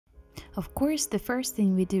Of course, the first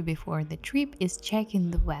thing we do before the trip is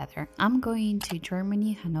checking the weather. I'm going to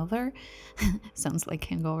Germany, Hanover. Sounds like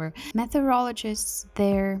hangover. Meteorologists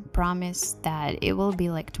there promise that it will be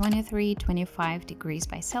like 23-25 degrees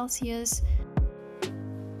by Celsius.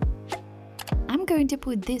 I'm going to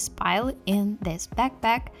put this pile in this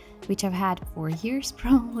backpack, which I've had for years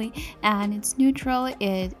probably, and it's neutral.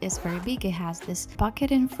 It is very big. It has this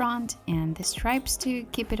pocket in front and the stripes to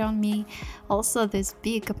keep it on me. Also this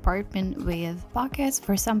big compartment with pockets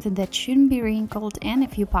for something that shouldn't be wrinkled and a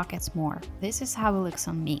few pockets more. This is how it looks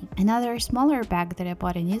on me. Another smaller bag that I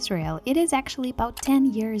bought in Israel. It is actually about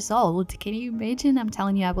 10 years old. Can you imagine? I'm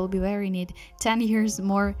telling you, I will be wearing it 10 years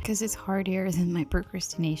more because it's harder than my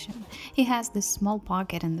procrastination. It has this small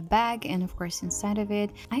pocket in the bag, and of course inside of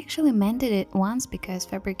it, I actually mended it once because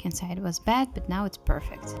fabric inside was bad, but now it's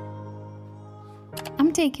perfect.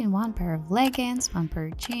 I'm taking one pair of leggings, one pair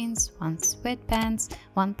of jeans, one sweatpants,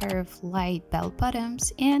 one pair of light bell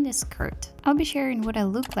bottoms, and a skirt. I'll be sharing what I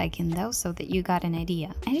look like in those so that you got an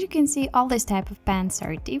idea. As you can see, all these type of pants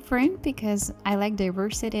are different because I like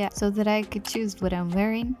diversity so that I could choose what I'm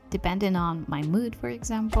wearing depending on my mood, for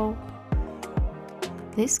example.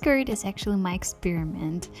 This skirt is actually my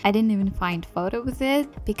experiment. I didn't even find photo with it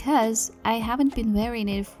because I haven't been wearing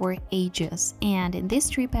it for ages, and in this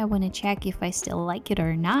trip I want to check if I still like it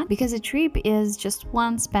or not, because a trip is just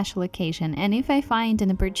one special occasion, and if I find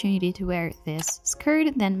an opportunity to wear this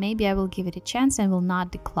skirt, then maybe I will give it a chance and will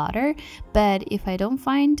not declutter, but if I don't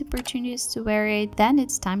find opportunities to wear it, then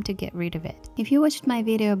it's time to get rid of it. If you watched my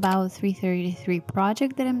video about 333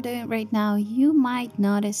 project that I'm doing right now, you might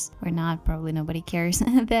notice, or not, probably nobody cares,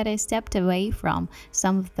 that I stepped away from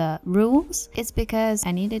some of the rules. It's because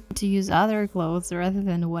I needed to use other clothes rather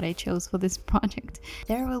than what I chose for this project.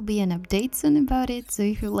 There will be an update soon about it, so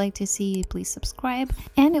if you'd like to see it, please subscribe,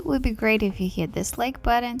 and it would be great if you hit this like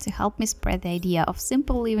button to help me spread the idea of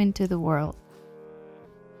simple living to the world.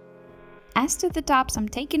 As to the tops, I'm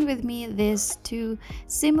taking with me these two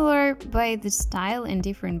similar by the style and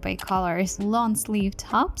different by colors long sleeve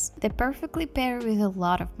tops that perfectly pair with a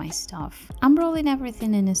lot of my stuff. I'm rolling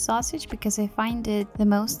everything in a sausage because I find it the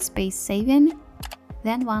most space saving.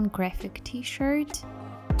 Then one graphic t-shirt,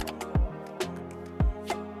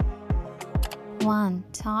 one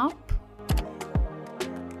top,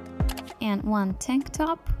 and one tank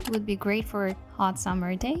top would be great for hot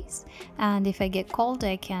summer days, and if I get cold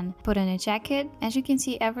I can put on a jacket. As you can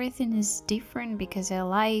see, everything is different because I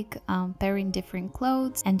like pairing different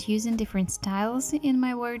clothes and using different styles in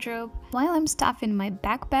my wardrobe. While I'm stuffing my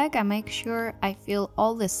backpack, I make sure I fill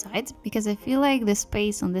all the sides because I feel like the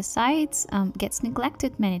space on the sides gets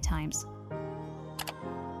neglected many times.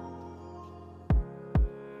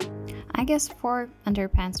 I guess 4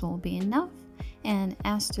 underpants will be enough. And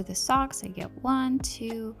as to the socks, I get 1,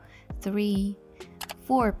 2, 3,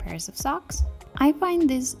 4 pairs of socks. I find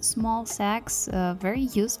these small sacks very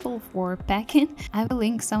useful for packing. I will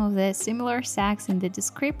link some of the similar sacks in the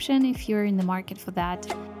description if you're in the market for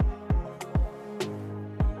that.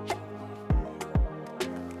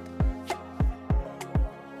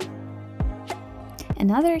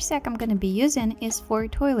 Another sack I'm going to be using is for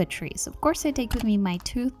toiletries. Of course, I take with me my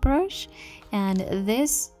toothbrush, and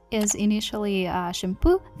this is initially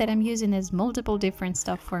shampoo that I'm using as multiple different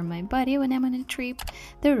stuff for my body when I'm on a trip.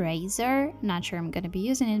 The razor, not sure I'm gonna be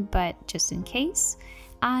using it, but just in case.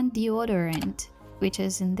 And deodorant, which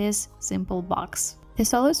is in this simple box.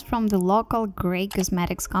 This all is from the local Grey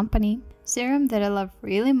Cosmetics company. Serum that I love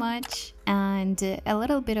really much, and a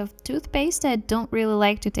little bit of toothpaste. I don't really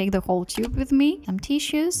like to take the whole tube with me. Some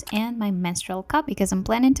tissues and my menstrual cup because I'm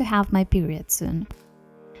planning to have my period soon.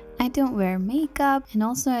 I don't wear makeup, and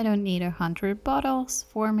also I don't need 100 bottles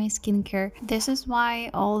for my skincare. This is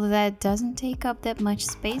why all of that doesn't take up that much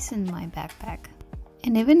space in my backpack.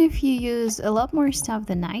 And even if you use a lot more stuff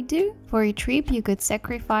than I do, for a trip you could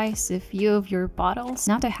sacrifice a few of your bottles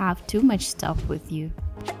not to have too much stuff with you.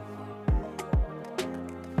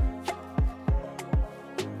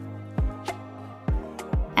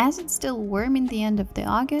 As it's still warm in the end of the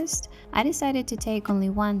August, I decided to take only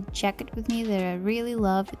one jacket with me that I really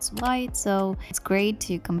love. It's white, so it's great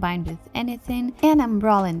to combine with anything. And I'm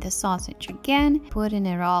rolling the sausage again, putting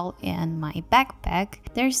it all in my backpack.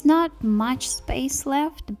 There's not much space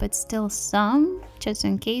left, but still some, just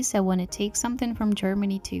in case I want to take something from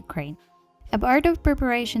Germany to Ukraine. A part of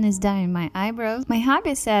preparation is dyeing my eyebrows. My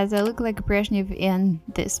hubby says I look like Brezhnev in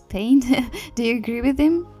this paint. Do you agree with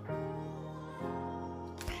him?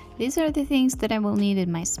 These are the things that I will need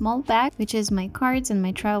in my small bag, which is my cards and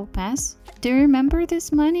my travel pass. Do you remember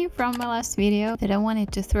this money from my last video that I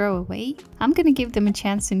wanted to throw away? I'm gonna give them a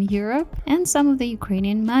chance in Europe, and some of the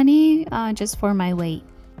Ukrainian money just for my weight.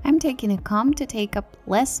 I'm taking a comb to take up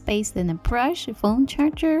less space than a brush, a phone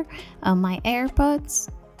charger, my AirPods,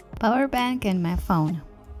 power bank, and my phone.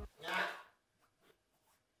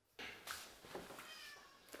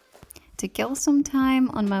 To kill some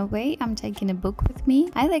time on my way, I'm taking a book with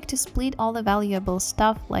me. I like to split all the valuable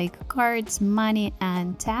stuff like cards, money,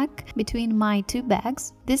 and tag between my two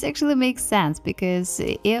bags. This actually makes sense because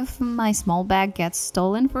if my small bag gets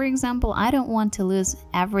stolen, for example, I don't want to lose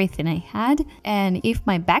everything I had. And if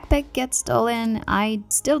my backpack gets stolen, I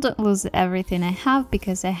still don't lose everything I have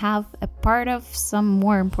because I have a part of some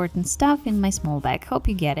more important stuff in my small bag. Hope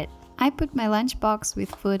you get it. I put my lunchbox with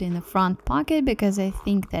food in the front pocket because I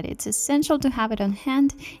think that it's essential to have it on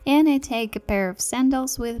hand, and I take a pair of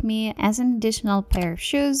sandals with me as an additional pair of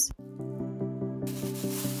shoes.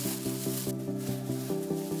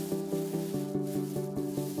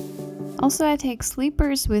 Also, I take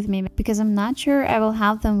sleepers with me because I'm not sure I will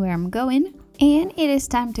have them where I'm going, and it is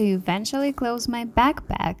time to eventually close my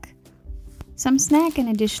backpack. Some snack and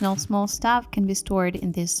additional small stuff can be stored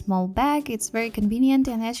in this small bag. It's very convenient,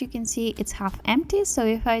 and as you can see, it's half empty, so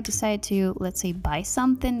if I decide to, let's say, buy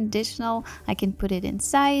something additional, I can put it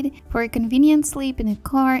inside. For a convenient sleep in a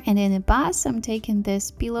car and in a bus, I'm taking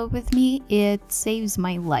this pillow with me. It saves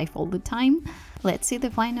my life all the time. Let's see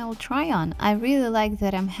the final try on. I really like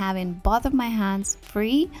that I'm having both of my hands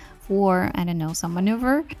free for, I don't know, some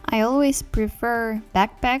maneuver. I always prefer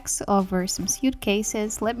backpacks over some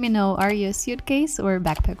suitcases. Let me know, are you a suitcase or a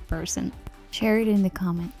backpack person? Share it in the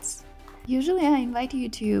comments. Usually I invite you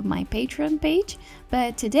to my Patreon page,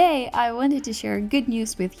 but today I wanted to share good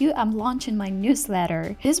news with you. I'm launching my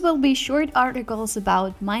newsletter. This will be short articles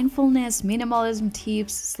about mindfulness, minimalism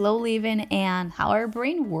tips, slow living, and how our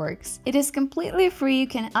brain works. It is completely free. You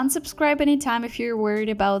can unsubscribe anytime if you're worried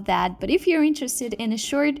about that, but if you're interested in a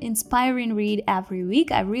short, inspiring read every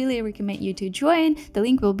week, I really recommend you to join. The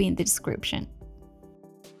link will be in the description.